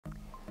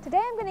Today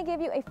I'm going to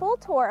give you a full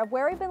tour of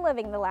where we've been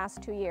living the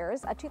last 2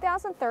 years, a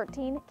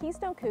 2013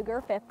 Keystone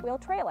Cougar fifth wheel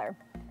trailer.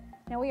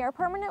 Now we are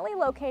permanently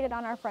located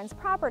on our friend's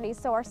property,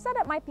 so our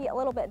setup might be a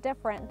little bit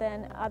different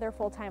than other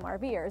full-time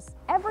RVers.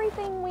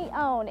 Everything we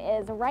own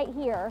is right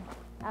here,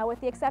 with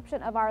the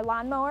exception of our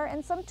lawnmower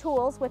and some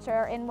tools, which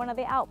are in one of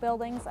the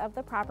outbuildings of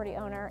the property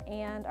owner,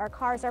 and our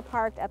cars are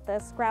parked at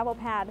this gravel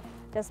pad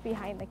just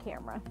behind the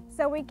camera.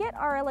 So we get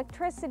our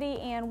electricity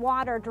and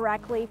water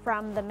directly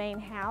from the main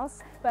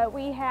house, but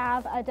we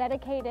have a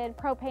dedicated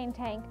propane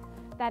tank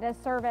that is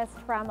serviced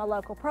from a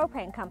local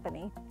propane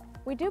company.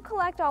 We do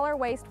collect all our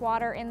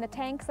wastewater in the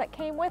tanks that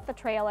came with the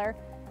trailer,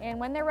 and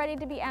when they're ready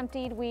to be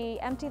emptied, we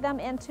empty them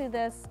into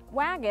this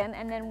wagon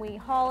and then we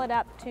haul it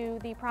up to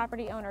the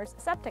property owner's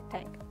septic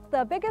tank.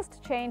 The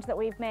biggest change that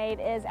we've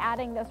made is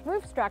adding this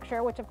roof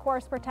structure, which of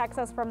course protects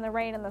us from the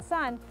rain and the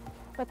sun,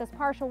 but this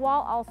partial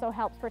wall also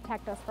helps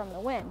protect us from the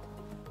wind.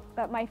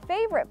 But my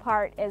favorite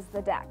part is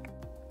the deck.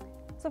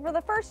 So for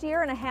the first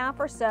year and a half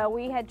or so,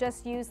 we had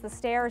just used the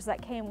stairs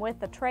that came with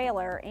the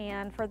trailer,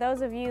 and for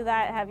those of you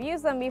that have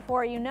used them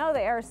before, you know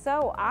they are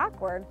so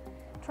awkward.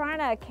 Trying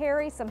to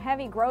carry some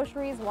heavy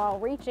groceries while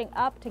reaching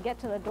up to get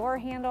to the door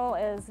handle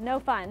is no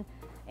fun,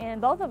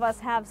 and both of us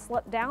have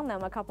slipped down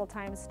them a couple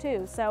times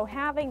too. So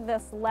having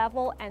this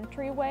level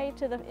entryway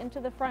into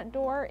the front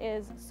door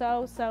is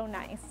so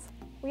nice.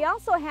 We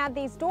also had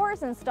these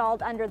doors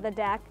installed under the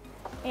deck,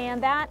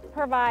 and that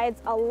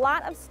provides a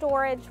lot of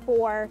storage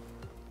for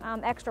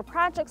extra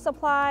project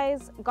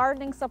supplies,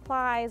 gardening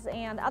supplies,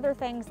 and other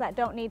things that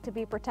don't need to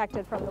be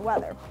protected from the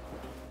weather.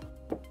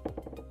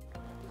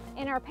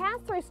 In our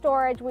pass-through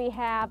storage, we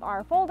have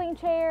our folding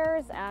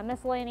chairs,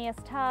 miscellaneous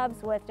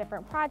tubs with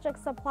different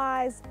project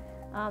supplies.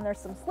 There's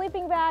some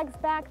sleeping bags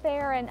back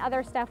there and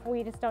other stuff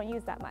we just don't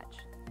use that much.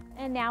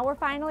 And now we're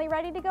finally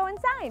ready to go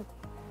inside.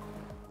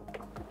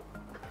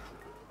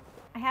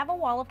 I have a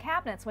wall of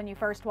cabinets when you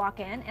first walk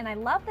in, and I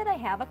love that I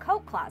have a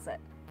coat closet.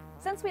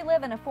 Since we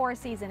live in a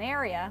four-season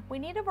area, we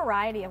need a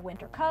variety of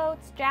winter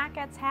coats,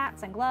 jackets,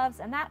 hats, and gloves,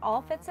 and that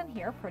all fits in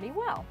here pretty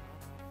well.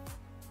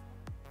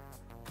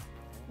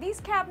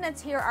 These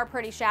cabinets here are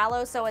pretty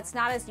shallow, so it's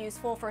not as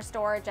useful for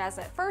storage as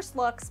it first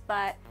looks,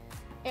 but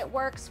it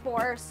works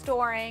for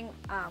storing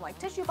like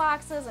tissue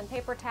boxes and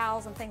paper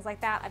towels and things like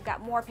that. I've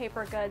got more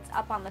paper goods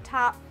up on the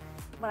top,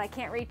 but I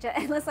can't reach it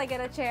unless I get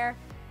a chair.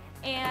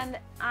 And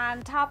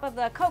on top of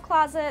the coat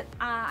closet,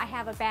 I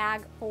have a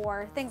bag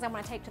for things I'm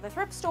going to take to the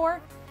thrift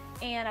store,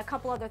 and a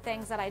couple other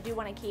things that I do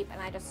want to keep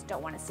and I just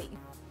don't want to see.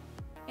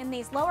 In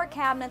these lower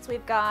cabinets,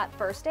 we've got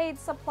first aid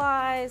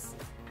supplies,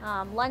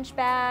 lunch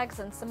bags,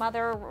 and some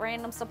other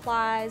random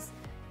supplies,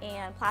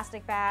 and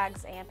plastic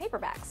bags and paper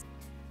bags.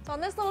 So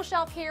on this little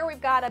shelf here, we've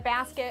got a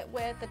basket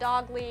with the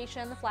dog leash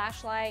and the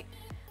flashlight.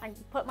 I can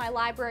put my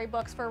library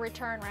books for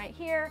return right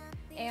here,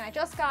 and I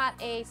just got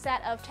a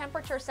set of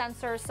temperature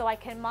sensors so I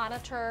can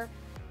monitor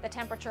the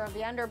temperature of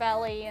the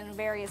underbelly and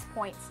various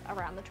points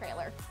around the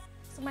trailer.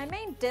 So my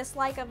main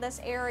dislike of this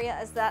area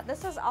is that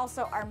this is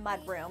also our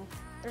mud room.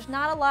 There's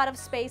not a lot of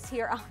space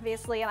here,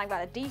 obviously, and I've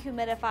got a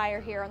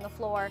dehumidifier here on the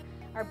floor.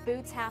 Our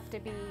boots have to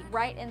be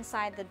right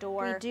inside the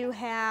door. We do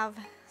have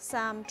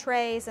some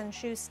trays and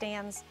shoe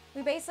stands.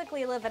 We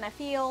basically live in a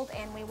field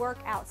and we work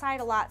outside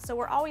a lot, so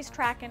we're always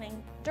tracking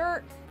in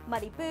dirt,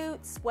 muddy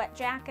boots, wet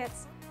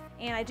jackets,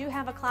 and I do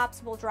have a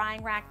collapsible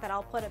drying rack that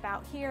I'll put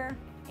about here,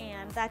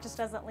 and that just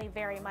doesn't leave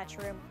very much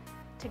room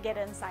to get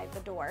inside the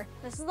door.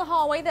 This is the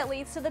hallway that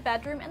leads to the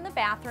bedroom and the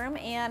bathroom,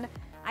 and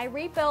I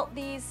rebuilt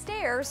these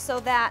stairs so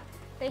that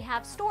they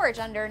have storage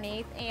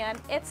underneath, and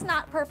it's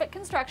not perfect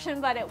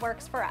construction, but it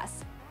works for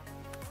us.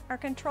 Our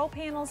control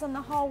panel's in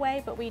the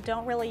hallway, but we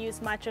don't really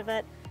use much of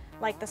it.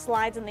 Like the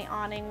slides and the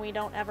awning, we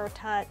don't ever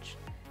touch,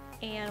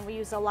 and we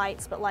use the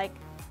lights, but like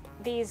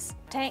these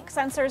tank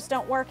sensors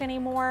don't work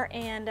anymore,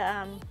 and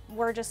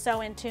we're just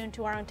so in tune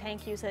to our own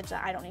tank usage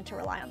that I don't need to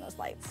rely on those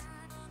lights.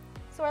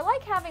 So I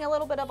like having a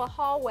little bit of a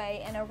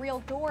hallway and a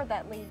real door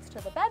that leads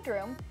to the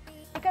bedroom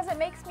because it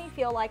makes me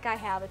feel like I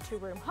have a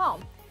two-room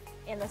home.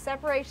 And the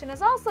separation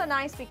is also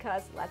nice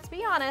because, let's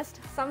be honest,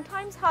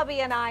 sometimes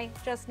hubby and I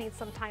just need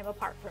some time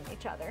apart from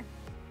each other.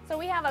 So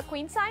we have a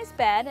queen-size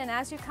bed, and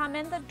as you come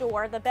in the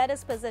door, the bed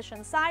is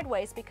positioned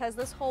sideways because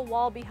this whole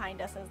wall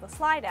behind us is the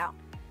slide out.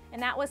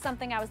 And that was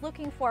something I was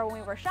looking for when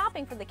we were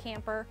shopping for the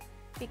camper,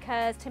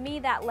 because to me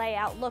that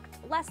layout looked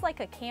less like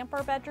a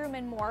camper bedroom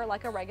and more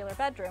like a regular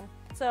bedroom.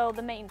 So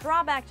the main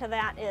drawback to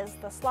that is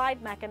the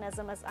slide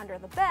mechanism is under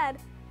the bed,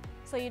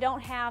 so you don't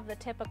have the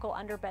typical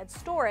underbed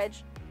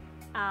storage.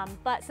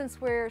 But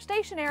since we're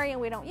stationary and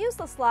we don't use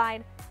the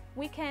slide,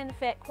 we can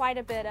fit quite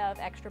a bit of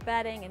extra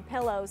bedding and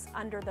pillows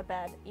under the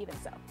bed even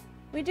so.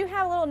 We do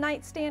have a little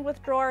nightstand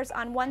with drawers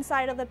on one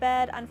side of the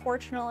bed.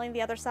 Unfortunately,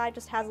 the other side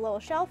just has a little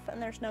shelf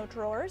and there's no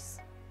drawers.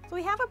 So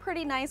we have a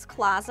pretty nice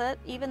closet,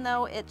 even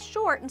though it's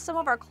short and some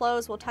of our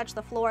clothes will touch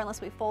the floor unless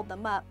we fold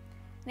them up.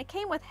 And it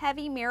came with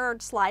heavy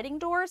mirrored sliding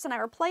doors, and I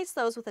replaced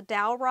those with a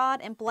dowel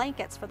rod and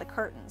blankets for the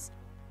curtains.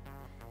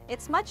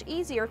 It's much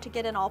easier to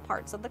get in all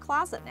parts of the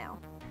closet now.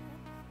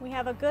 We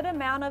have a good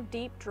amount of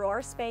deep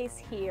drawer space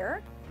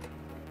here.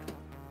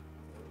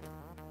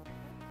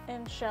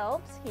 and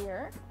shelves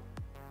here.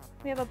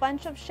 We have a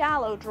bunch of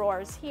shallow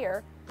drawers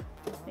here.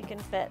 We can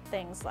fit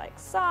things like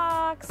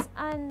socks,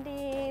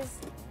 undies,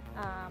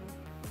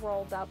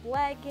 rolled up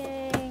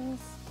leggings,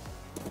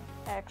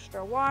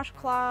 extra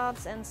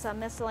washcloths, and some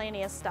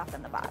miscellaneous stuff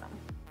in the bottom.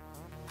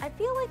 I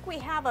feel like we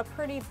have a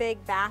pretty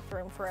big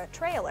bathroom for a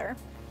trailer.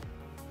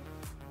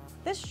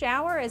 This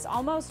shower is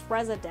almost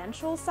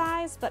residential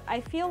size, but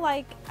I feel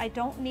like I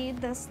don't need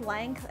this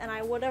length, and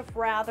I would have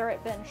rather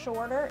it been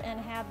shorter and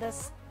had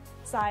this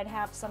side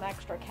have some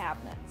extra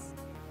cabinets.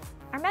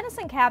 Our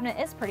medicine cabinet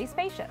is pretty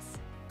spacious.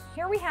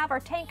 Here we have our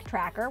tank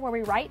tracker where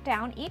we write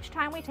down each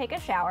time we take a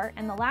shower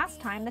and the last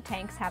time the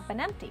tanks have been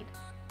emptied.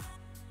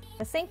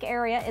 The sink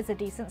area is a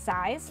decent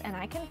size, and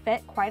I can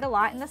fit quite a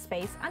lot in the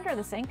space under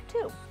the sink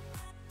too.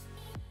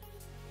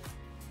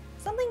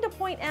 Something to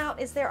point out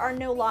is there are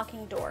no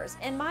locking doors,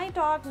 and my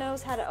dog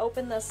knows how to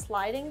open the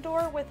sliding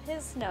door with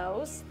his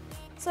nose,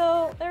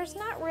 so there's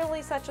not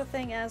really such a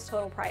thing as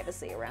total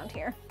privacy around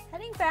here.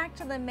 Heading back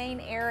to the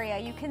main area,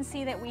 you can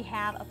see that we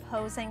have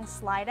opposing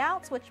slide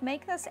outs, which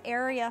make this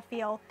area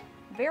feel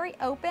very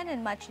open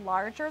and much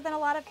larger than a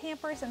lot of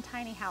campers and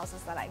tiny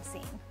houses that I've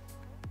seen.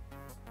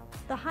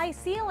 The high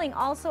ceiling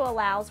also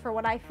allows for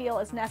what I feel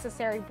is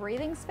necessary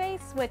breathing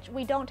space, which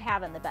we don't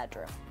have in the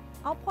bedroom.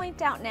 I'll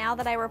point out now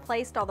that I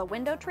replaced all the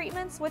window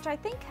treatments, which I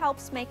think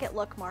helps make it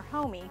look more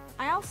homey.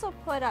 I also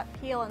put up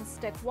peel and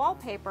stick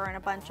wallpaper in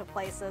a bunch of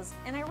places,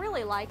 and I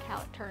really like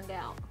how it turned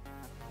out.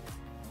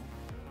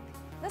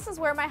 This is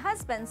where my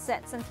husband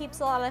sits and keeps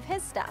a lot of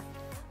his stuff.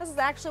 This is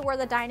actually where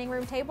the dining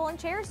room table and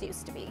chairs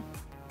used to be.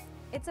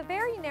 It's a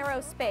very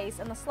narrow space,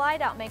 and the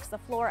slide out makes the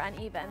floor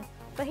uneven,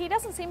 but he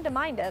doesn't seem to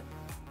mind it.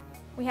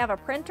 We have a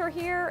printer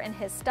here and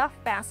his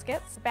stuffed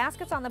baskets.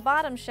 Baskets on the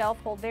bottom shelf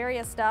hold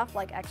various stuff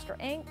like extra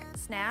ink,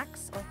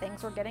 snacks, or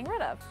things we're getting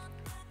rid of.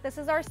 This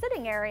is our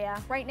sitting area.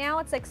 Right now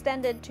it's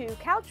extended to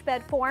couch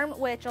bed form,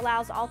 which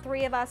allows all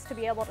three of us to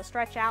be able to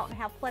stretch out and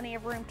have plenty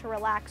of room to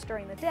relax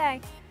during the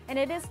day. And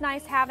it is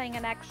nice having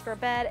an extra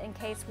bed in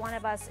case one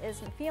of us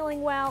isn't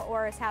feeling well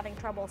or is having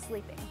trouble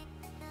sleeping.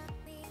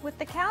 With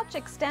the couch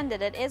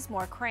extended, it is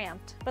more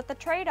cramped, but the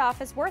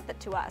trade-off is worth it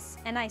to us,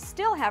 and I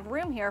still have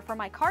room here for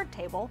my card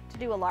table to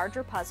do a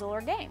larger puzzle or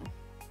game.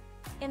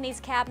 In these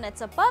cabinets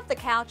above the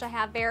couch, I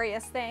have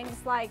various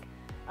things like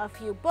a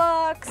few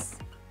books,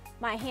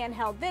 my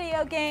handheld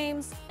video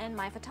games, and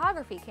my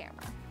photography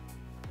camera.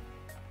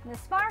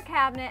 This far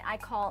cabinet I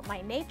call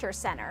my nature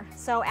center.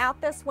 So out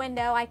this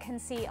window I can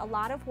see a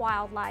lot of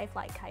wildlife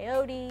like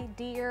coyote,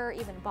 deer,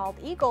 even bald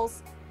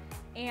eagles.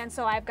 And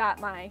so I've got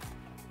my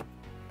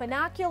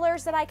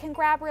binoculars that I can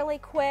grab really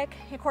quick,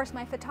 of course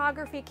my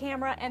photography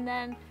camera, and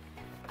then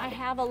I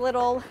have a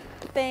little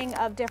thing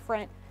of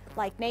different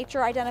like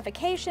nature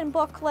identification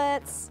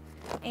booklets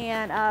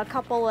and a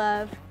couple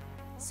of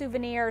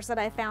souvenirs that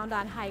I found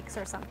on hikes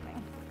or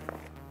something.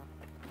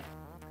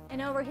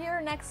 And over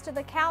here next to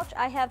the couch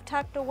I have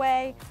tucked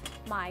away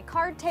my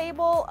card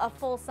table, a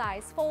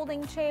full-size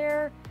folding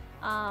chair,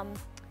 a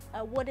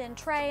wooden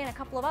tray, and a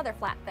couple of other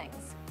flat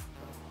things.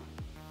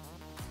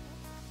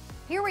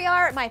 Here we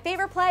are at my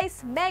favorite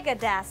place, Mega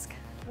Desk.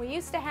 We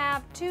used to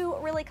have two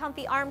really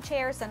comfy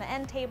armchairs and an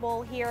end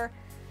table here,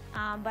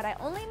 but I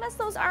only miss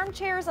those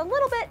armchairs a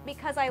little bit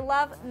because I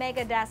love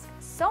Mega Desk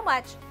so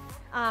much.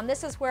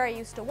 This is where I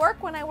used to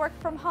work when I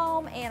worked from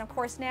home, and of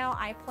course now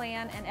I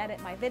plan and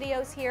edit my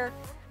videos here.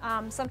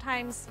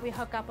 Sometimes we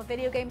hook up a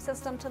video game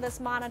system to this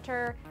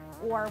monitor,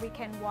 or we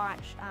can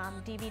watch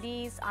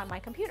DVDs on my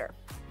computer.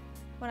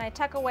 When I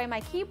tuck away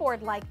my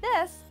keyboard like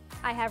this,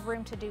 I have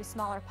room to do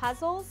smaller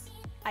puzzles.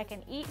 I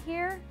can eat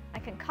here, I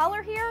can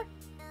color here.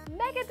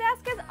 Mega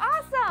Desk is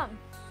awesome!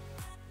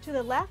 To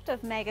the left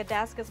of Mega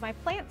Desk is my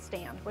plant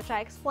stand, which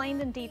I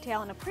explained in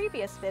detail in a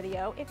previous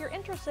video if you're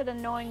interested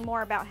in knowing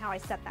more about how I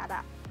set that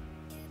up.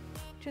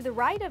 To the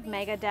right of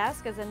Mega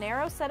Desk is a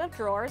narrow set of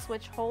drawers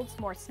which holds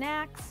more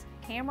snacks,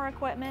 camera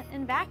equipment,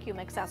 and vacuum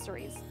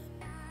accessories.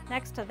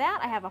 Next to that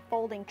I have a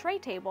folding tray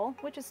table,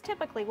 which is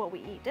typically what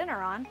we eat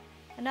dinner on,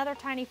 another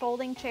tiny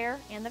folding chair,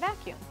 and the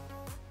vacuum.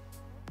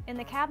 In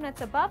the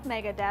cabinets above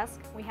Mega Desk,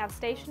 we have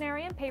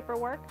stationery and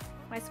paperwork,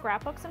 my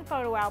scrapbooks and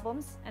photo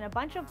albums, and a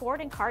bunch of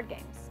board and card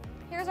games.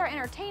 Here's our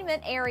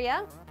entertainment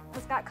area.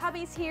 It's got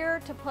cubbies here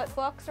to put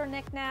books or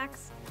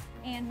knickknacks,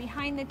 and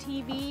behind the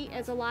TV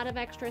is a lot of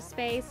extra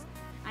space.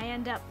 I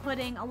end up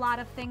putting a lot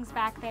of things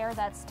back there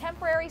that's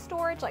temporary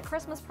storage, like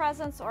Christmas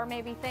presents or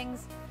maybe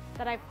things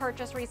that I've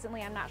purchased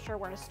recently I'm not sure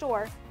where to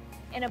store.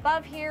 And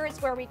above here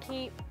is where we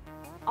keep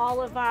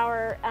all of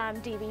our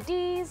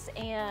DVDs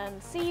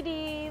and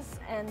CDs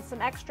and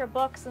some extra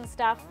books and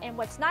stuff. And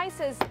what's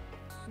nice is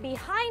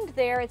behind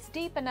there it's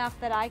deep enough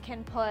that I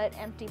can put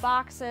empty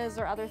boxes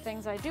or other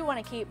things I do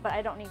want to keep, but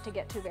I don't need to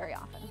get to very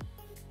often.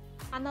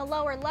 On the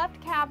lower left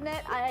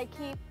cabinet I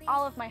keep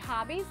all of my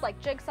hobbies like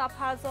jigsaw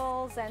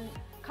puzzles and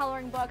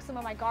coloring books, some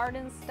of my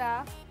garden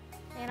stuff.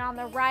 And on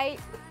the right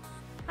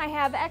I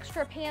have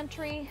extra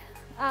pantry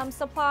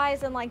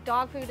supplies, and like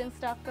dog food and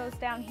stuff goes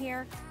down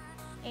here.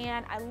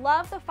 And I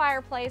love the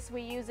fireplace.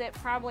 We use it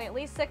probably at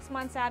least 6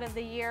 months out of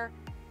the year.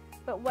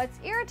 But what's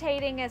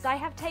irritating is I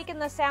have taken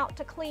this out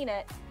to clean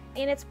it,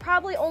 and it's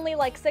probably only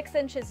like 6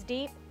 inches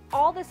deep.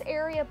 All this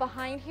area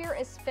behind here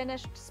is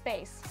finished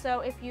space.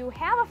 So if you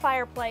have a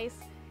fireplace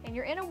and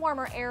you're in a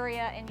warmer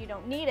area and you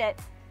don't need it,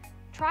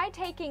 try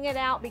taking it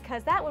out,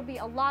 because that would be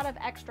a lot of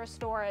extra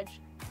storage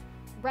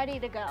ready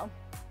to go.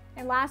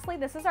 And lastly,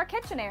 this is our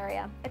kitchen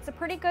area. It's a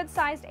pretty good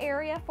sized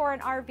area for an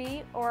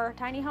RV or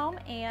tiny home,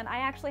 and I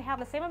actually have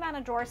the same amount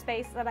of drawer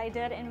space that I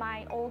did in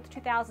my old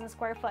 2,000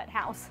 square foot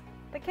house.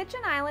 The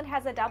kitchen island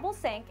has a double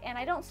sink, and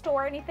I don't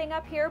store anything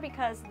up here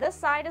because this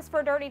side is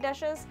for dirty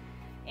dishes,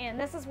 and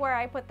this is where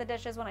I put the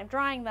dishes when I'm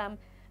drying them,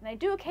 and I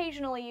do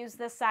occasionally use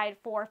this side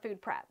for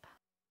food prep.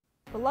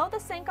 Below the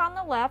sink on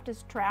the left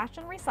is trash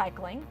and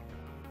recycling.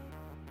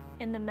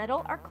 In the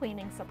middle are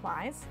cleaning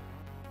supplies.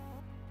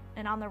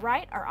 And on the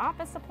right are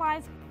office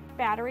supplies,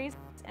 batteries,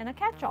 and a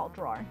catch-all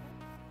drawer.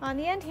 On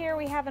the end here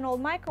we have an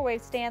old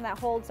microwave stand that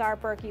holds our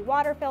Berkey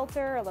water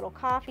filter, a little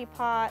coffee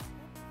pot,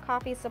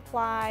 coffee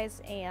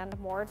supplies, and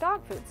more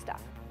dog food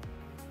stuff.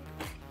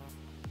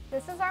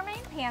 This is our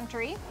main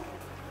pantry.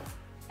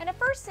 And at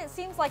first it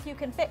seems like you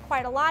can fit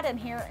quite a lot in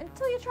here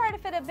until you try to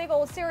fit a big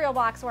old cereal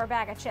box or a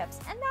bag of chips.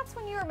 And that's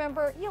when you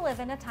remember you live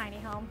in a tiny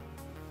home.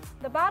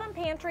 The bottom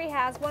pantry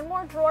has one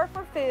more drawer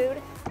for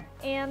food,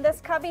 and this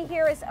cubby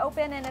here is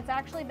open, and it's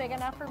actually big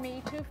enough for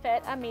me to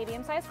fit a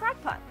medium-sized crock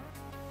pot.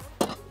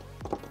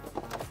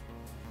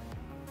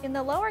 In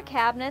the lower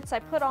cabinets, I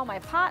put all my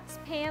pots,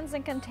 pans,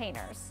 and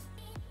containers.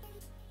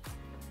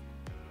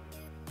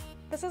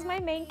 This is my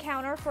main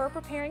counter for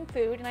preparing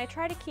food, and I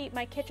try to keep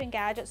my kitchen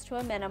gadgets to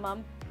a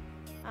minimum.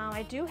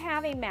 I do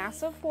have a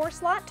massive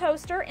 4-slot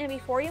toaster, and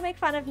before you make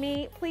fun of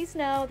me, please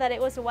know that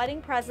it was a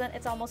wedding present.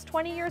 It's almost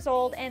 20 years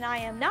old, and I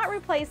am not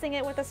replacing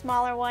it with a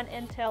smaller one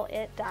until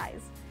it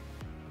dies.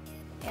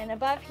 And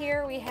above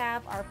here we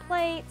have our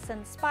plates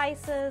and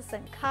spices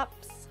and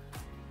cups,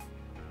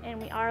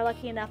 and we are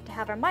lucky enough to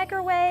have our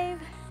microwave,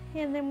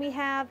 and then we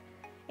have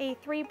a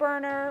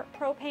 3-burner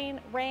propane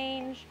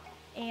range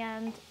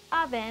and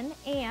oven.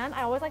 And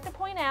I always like to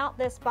point out,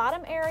 this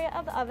bottom area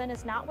of the oven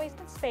is not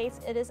wasted space,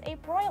 it is a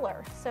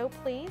broiler, so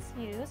please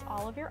use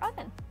all of your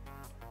oven.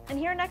 And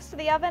here next to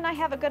the oven I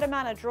have a good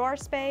amount of drawer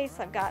space.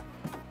 I've got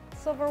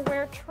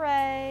silverware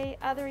tray,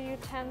 other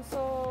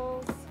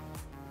utensils,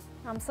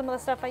 some of the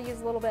stuff I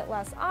use a little bit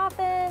less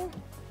often,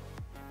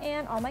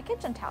 and all my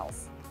kitchen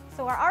towels.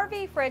 So our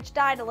RV fridge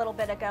died a little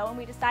bit ago, and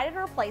we decided to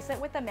replace it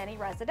with a mini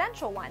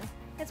residential one.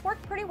 It's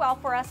worked pretty well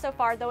for us so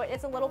far, though it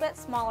is a little bit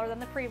smaller than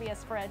the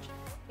previous fridge.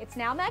 It's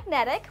now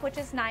magnetic, which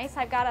is nice.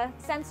 I've got a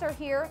sensor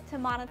here to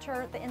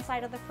monitor the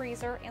inside of the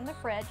freezer and the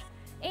fridge,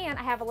 and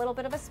I have a little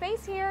bit of a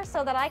space here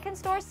so that I can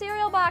store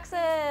cereal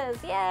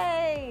boxes.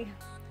 Yay!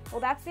 Well,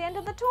 that's the end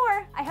of the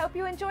tour. I hope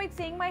you enjoyed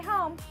seeing my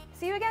home.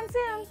 See you again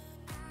soon.